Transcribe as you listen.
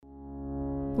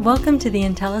Welcome to the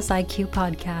Entellus IQ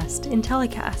podcast,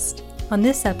 Intellicast. On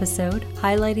this episode,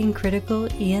 highlighting critical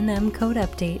E&M code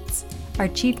updates, our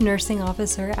Chief Nursing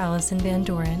Officer, Allison Van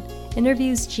Doren,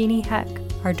 interviews Jeannie Heck,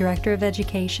 our Director of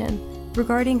Education,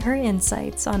 regarding her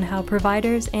insights on how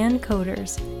providers and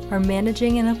coders are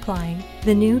managing and applying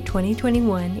the new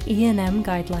 2021 E&M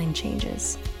guideline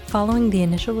changes. Following the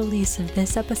initial release of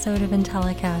this episode of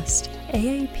Intellicast,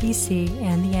 AAPC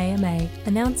and the AMA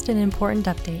announced an important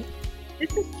update.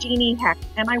 This is Jeannie Heck,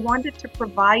 and I wanted to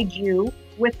provide you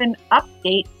with an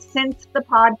update since the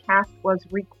podcast was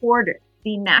recorded.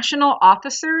 The national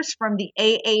officers from the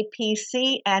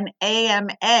AAPC and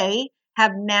AMA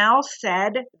have now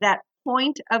said that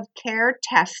point of care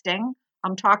testing,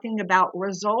 I'm talking about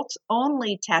results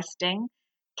only testing,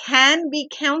 can be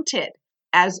counted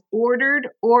as ordered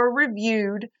or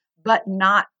reviewed, but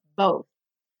not both.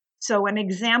 So an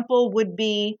example would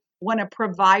be when a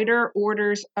provider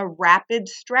orders a rapid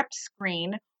strep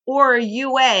screen or a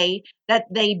UA that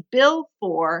they bill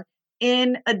for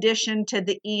in addition to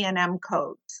the E&M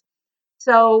codes.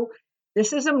 So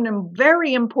this is a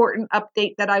very important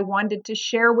update that I wanted to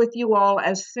share with you all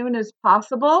as soon as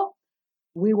possible.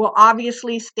 We will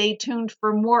obviously stay tuned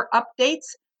for more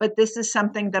updates, but this is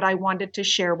something that I wanted to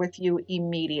share with you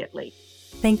immediately.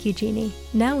 Thank you, Jeannie.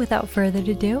 Now, without further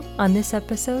ado, on this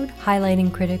episode,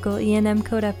 highlighting critical E&M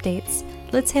code updates,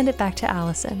 let's hand it back to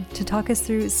Allison to talk us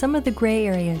through some of the gray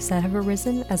areas that have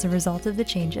arisen as a result of the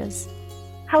changes.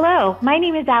 Hello, my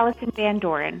name is Allison Van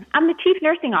Doren. I'm the Chief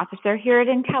Nursing Officer here at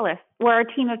Entellus, where our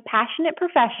team of passionate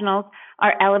professionals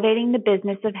are elevating the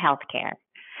business of healthcare.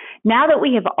 Now that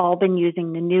we have all been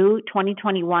using the new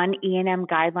 2021 E&M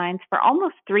guidelines for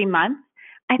almost 3 months,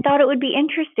 I thought it would be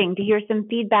interesting to hear some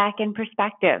feedback and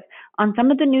perspective on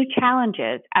some of the new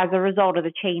challenges as a result of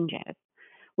the changes.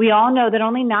 We all know that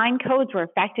only 9 codes were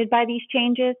affected by these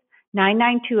changes,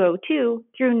 99202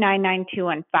 through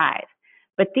 99215.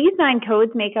 But these 9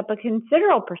 codes make up a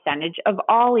considerable percentage of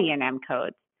all E&M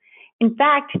codes. In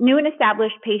fact, new and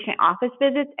established patient office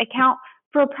visits account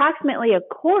for approximately a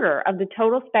quarter of the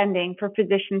total spending for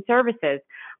physician services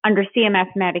under CMS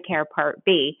Medicare Part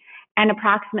B, and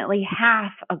approximately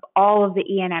half of all of the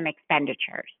E&M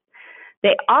expenditures.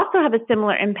 They also have a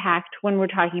similar impact when we're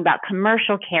talking about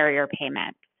commercial carrier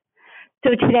payments.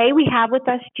 So today we have with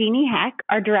us Jeannie Heck,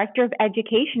 our Director of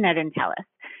Education at Entellus.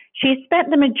 She's spent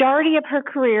the majority of her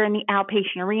career in the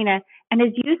outpatient arena and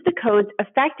has used the codes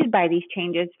affected by these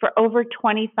changes for over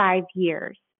 25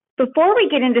 years. Before we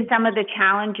get into some of the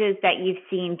challenges that you've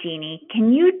seen, Jeannie,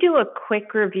 can you do a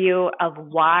quick review of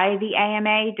why the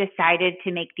AMA decided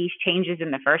to make these changes in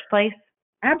the first place?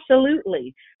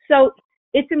 Absolutely. So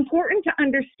it's important to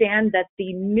understand that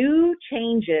the new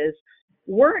changes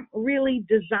weren't really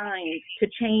designed to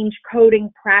change coding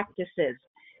practices.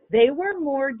 They were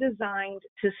more designed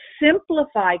to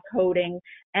simplify coding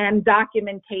and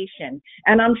documentation.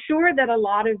 And I'm sure that a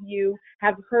lot of you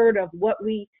have heard of what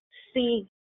we see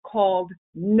called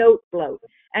note bloat.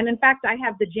 And in fact, I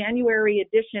have the January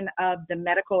edition of the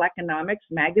Medical Economics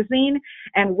magazine,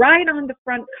 and right on the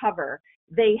front cover,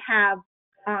 they have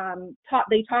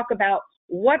they talk about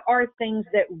what are things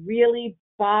that really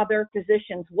bother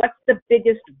physicians. What's the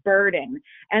biggest burden?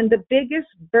 And the biggest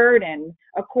burden,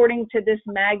 according to this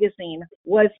magazine,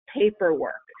 was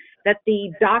paperwork. That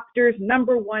the doctor's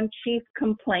number one chief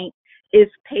complaint is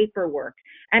paperwork.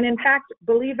 And in fact,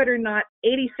 believe it or not,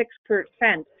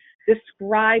 86%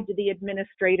 described the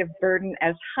administrative burden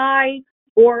as high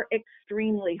or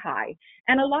extremely high.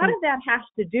 And a lot of that has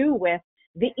to do with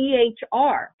the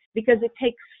EHR, because it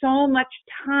takes so much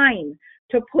time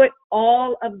to put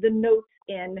all of the notes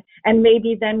in and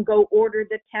maybe then go order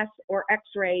the tests or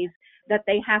x-rays that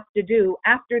they have to do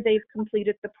after they've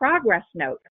completed the progress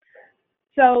note.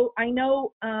 So I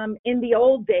know in the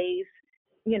old days,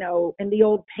 in the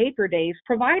old paper days,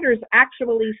 providers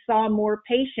actually saw more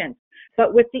patients,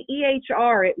 but with the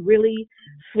EHR, it really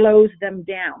slows them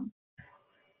down.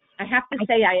 I have to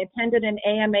say, I attended an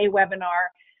AMA webinar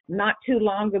not too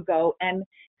long ago, and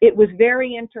it was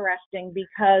very interesting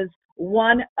because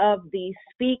one of the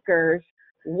speakers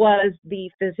was the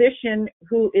physician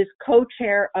who is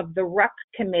co-chair of the RUC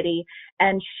committee,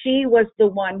 and she was the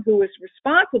one who was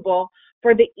responsible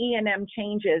for the E&M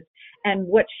changes. And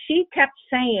what she kept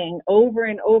saying over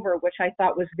and over, which I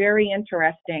thought was very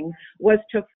interesting, was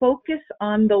to focus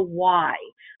on the why.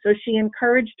 So she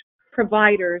encouraged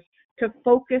providers to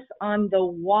focus on the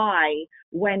why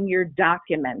when you're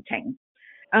documenting.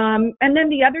 And then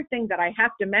the other thing that I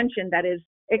have to mention that is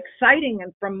exciting,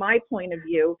 and from my point of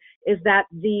view, is that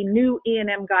the new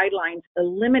E&M guidelines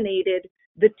eliminated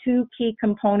the two key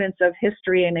components of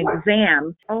history and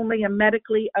exam. Only a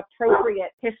medically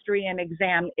appropriate history and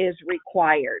exam is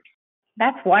required.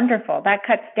 That's wonderful. That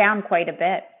cuts down quite a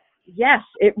bit. Yes,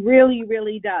 it really,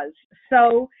 really does.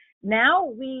 So now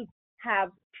we have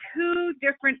two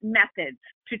different methods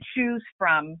to choose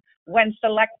from when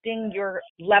selecting your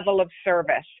level of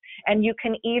service. And you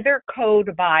can either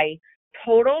code by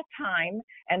total time,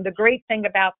 and the great thing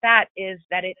about that is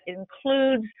that it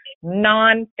includes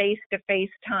non-face-to-face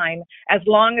time as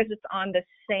long as it's on the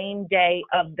same day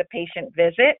of the patient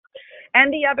visit.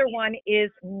 And the other one is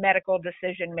medical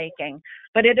decision making.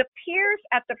 But it appears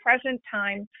at the present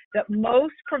time that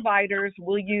most providers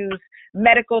will use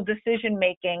medical decision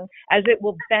making as it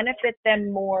will benefit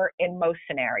them more in most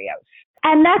scenarios.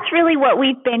 And that's really what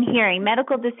we've been hearing.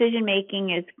 Medical decision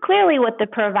making is clearly what the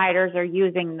providers are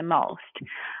using the most.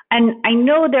 And I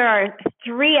know there are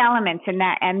 3 elements in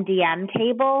that MDM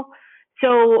table.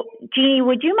 So, Jeannie,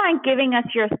 would you mind giving us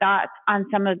your thoughts on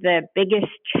some of the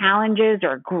biggest challenges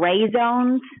or gray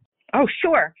zones? Oh,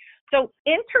 sure. So,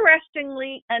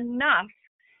 interestingly enough,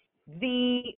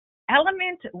 the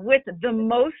element with the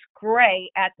most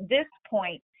gray at this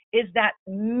point is that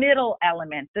middle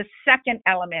element, the second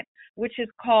element, which is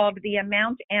called the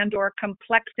amount and or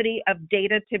complexity of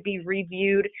data to be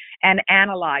reviewed and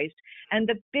analyzed. And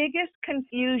the biggest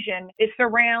confusion is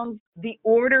around the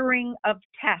ordering of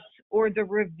tests or the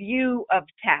review of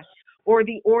tests or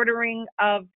the ordering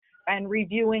of and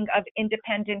reviewing of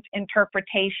independent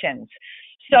interpretations.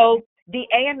 So the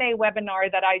AMA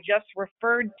webinar that I just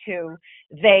referred to,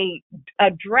 they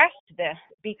addressed this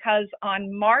because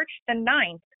on March the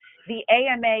 9th, the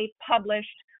AMA published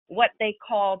what they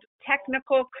called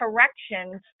technical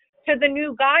corrections to the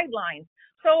new guidelines.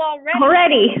 So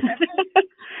already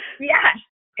yes,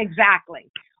 exactly.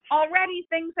 Already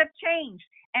things have changed.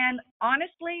 And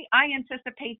honestly, I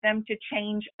anticipate them to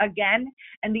change again.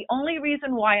 And the only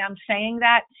reason why I'm saying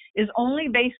that is only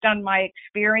based on my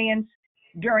experience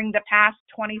during the past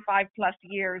 25 plus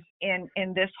years in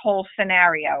this whole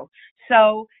scenario.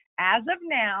 So as of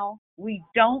now, we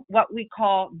don't what we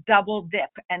call double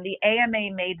dip. And the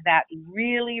AMA made that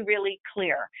really, really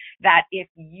clear that if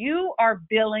you are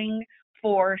billing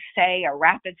for, say, a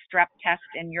rapid strep test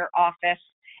in your office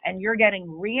and you're getting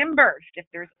reimbursed, if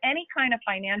there's any kind of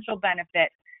financial benefit,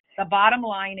 the bottom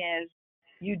line is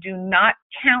you do not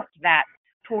count that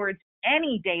towards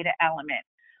any data element.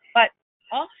 But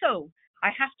also, I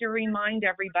have to remind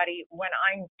everybody when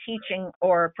I'm teaching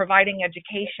or providing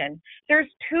education, there's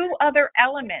 2 other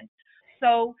elements.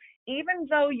 So even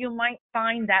though you might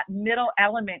find that middle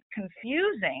element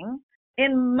confusing,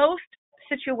 in most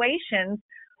situations,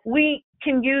 we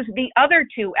can use the other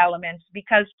 2 elements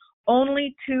because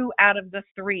only 2 out of the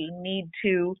 3 need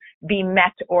to be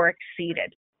met or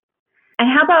exceeded. And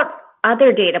how about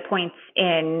other data points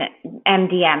in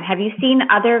MDM? Have you seen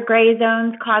other gray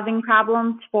zones causing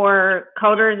problems for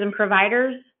coders and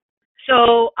providers?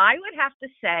 So I would have to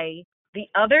say the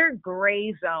other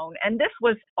gray zone, and this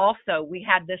was also, we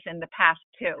had this in the past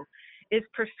too, is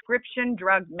prescription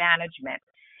drug management.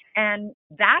 And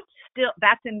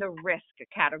that's in the risk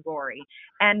category.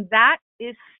 And that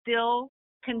is still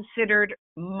considered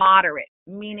moderate,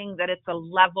 meaning that it's a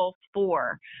level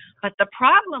 4. But the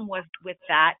problem with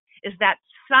that is that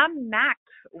some MACs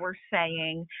were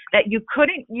saying that you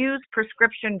couldn't use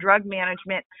prescription drug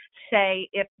management, say,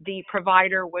 if the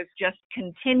provider was just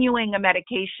continuing a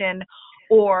medication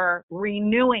or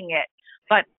renewing it.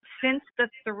 But since the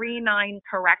 3.9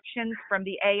 corrections from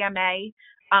the AMA,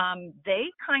 they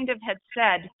kind of had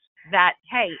said that,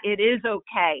 hey, it is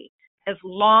okay as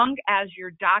long as your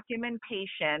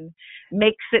documentation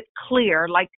makes it clear,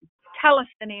 like tell us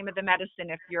the name of the medicine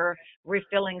if you're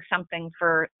refilling something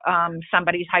for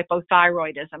somebody's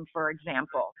hypothyroidism, for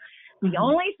example. The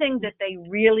only thing that they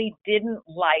really didn't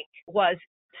like was,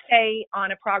 say,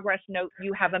 on a progress note,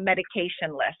 you have a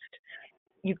medication list.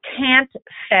 You can't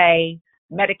say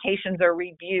medications are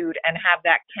reviewed and have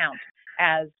that count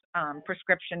as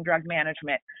prescription drug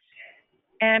management.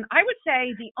 And I would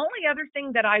say the only other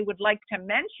thing that I would like to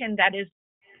mention that is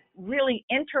really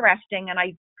interesting, and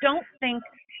I don't think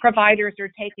providers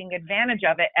are taking advantage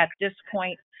of it at this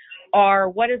point, are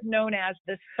what is known as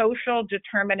the social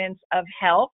determinants of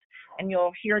health, and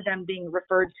you'll hear them being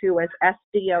referred to as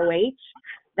SDOH.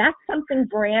 That's something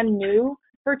brand new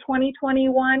for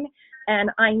 2021.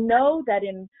 And I know that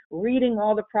in reading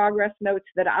all the progress notes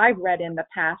that I've read in the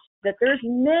past, that there's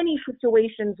many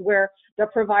situations where the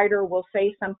provider will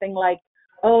say something like,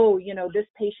 oh, this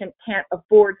patient can't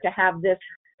afford to have this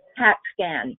CAT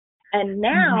scan. And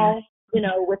now,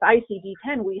 with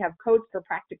ICD-10, we have codes for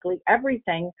practically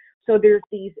everything. So there's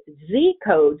these Z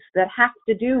codes that have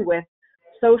to do with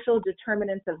social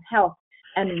determinants of health.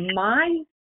 And my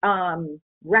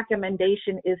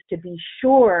recommendation is to be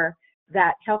sure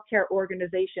that healthcare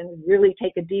organizations really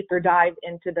take a deeper dive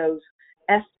into those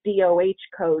SDOH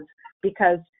codes,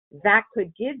 because that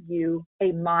could give you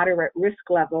a moderate risk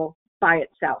level by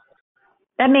itself.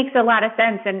 That makes a lot of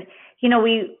sense. And, you know,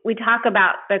 we talk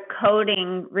about the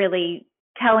coding really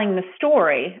telling the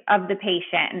story of the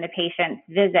patient and the patient's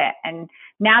visit. And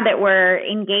now that we're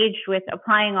engaged with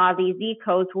applying all these Z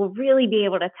codes, we'll really be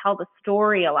able to tell the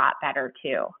story a lot better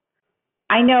too.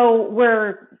 I know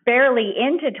we're barely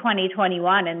into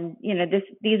 2021, and you know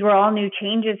these were all new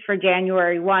changes for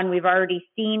January 1. We've already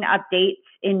seen updates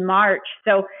in March.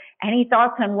 So any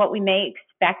thoughts on what we may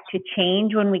expect to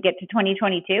change when we get to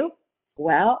 2022?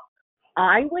 Well,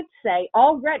 I would say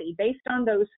already, based on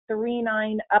those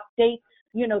 3.9 updates,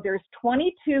 you know, there's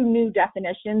 22 new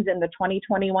definitions in the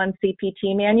 2021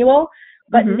 CPT manual.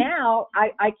 But now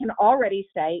I can already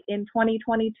say in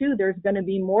 2022, there's going to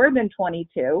be more than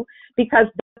 22, because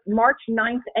the March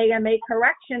 9th AMA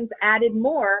corrections added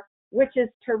more, which is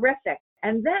terrific.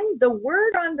 And then the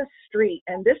word on the street,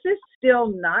 and this is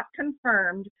still not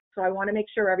confirmed, so I want to make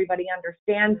sure everybody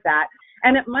understands that.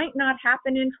 And it might not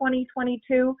happen in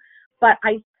 2022, but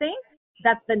I think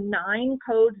that the 9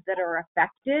 codes that are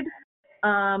affected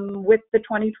with the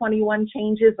 2021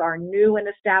 changes are new and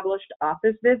established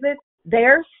office visits.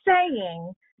 They're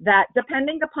saying that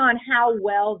depending upon how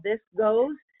well this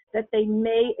goes, that they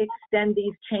may extend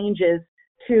these changes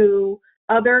to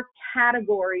other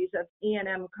categories of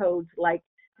E&M codes, like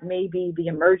maybe the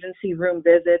emergency room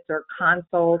visits or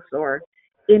consults or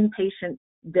inpatient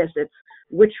visits,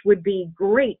 which would be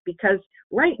great, because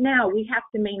right now we have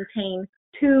to maintain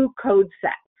 2 code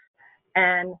sets,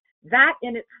 and that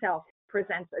in itself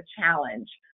presents a challenge.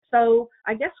 So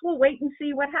I guess we'll wait and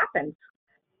see what happens.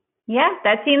 Yeah,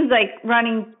 that seems like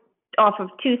running off of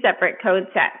 2 separate code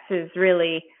sets is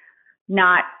really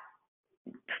not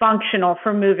functional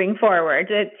for moving forward.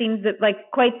 It seems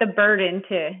like quite the burden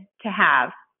to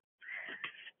have.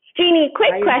 Jeannie,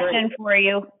 quick question for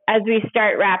you as we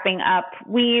start wrapping up.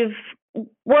 We've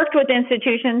worked with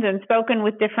institutions and spoken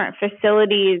with different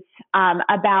facilities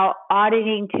about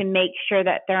auditing to make sure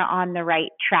that they're on the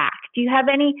right track. Do you have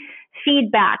any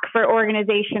feedback for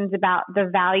organizations about the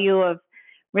value of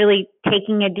really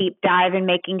taking a deep dive and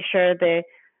making sure the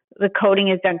coding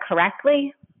is done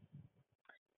correctly?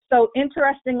 So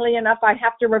interestingly enough, I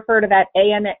have to refer to that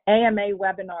AMA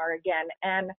webinar again.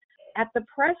 And at the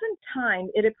present time,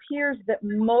 it appears that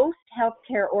most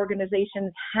healthcare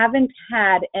organizations haven't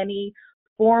had any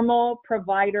formal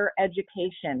provider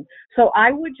education. So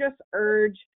I would just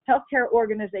urge healthcare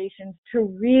organizations to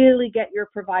really get your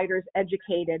providers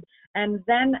educated. And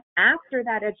then after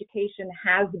that education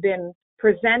has been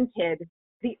presented,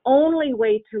 the only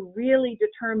way to really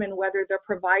determine whether the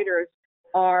providers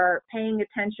are paying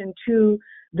attention to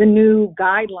the new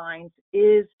guidelines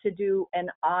is to do an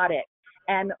audit.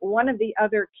 And one of the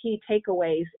other key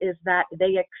takeaways is that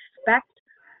they expect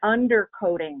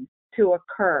undercoding to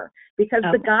occur, because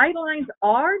the guidelines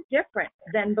are different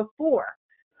than before.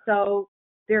 So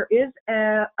there is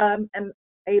a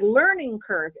learning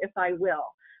curve, if I will,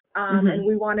 and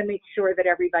we want to make sure that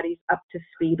everybody's up to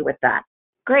speed with that.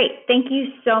 Great. Thank you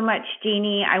so much,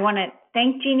 Jeannie. I want to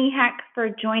thank Jeannie Heck for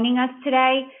joining us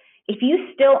today. If you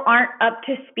still aren't up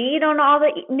to speed on all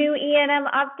the new E&M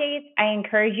updates, I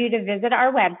encourage you to visit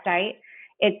our website.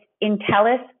 It's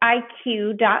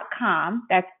IntellisIQ.com.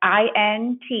 That's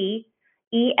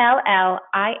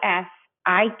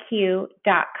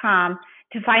IntellisIQ.com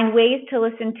to find ways to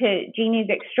listen to Jeannie's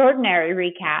extraordinary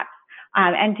recaps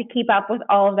and to keep up with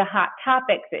all of the hot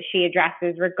topics that she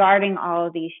addresses regarding all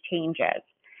of these changes.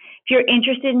 If you're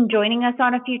interested in joining us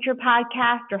on a future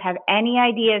podcast or have any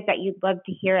ideas that you'd love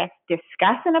to hear us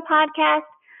discuss in a podcast,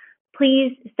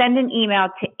 please send an email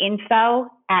to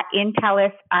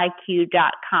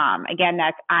info@IntellisIQ.com. Again,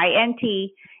 that's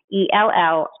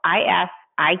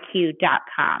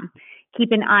IntellisIQ.com.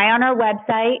 Keep an eye on our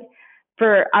website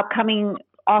for upcoming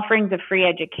offerings of free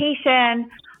education,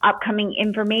 upcoming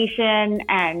information,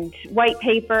 and white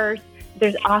papers.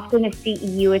 There's often a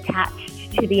CEU attached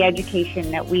to the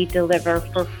education that we deliver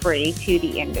for free to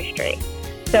the industry.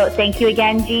 So thank you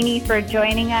again, Jeannie, for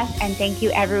joining us, and thank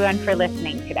you everyone for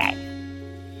listening today.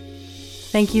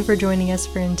 Thank you for joining us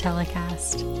for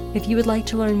Intellicast. If you would like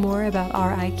to learn more about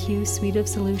our IQ suite of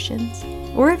solutions,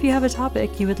 or if you have a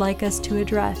topic you would like us to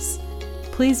address,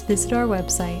 please visit our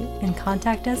website and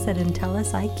contact us at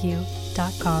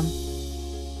IntellisIQ.com.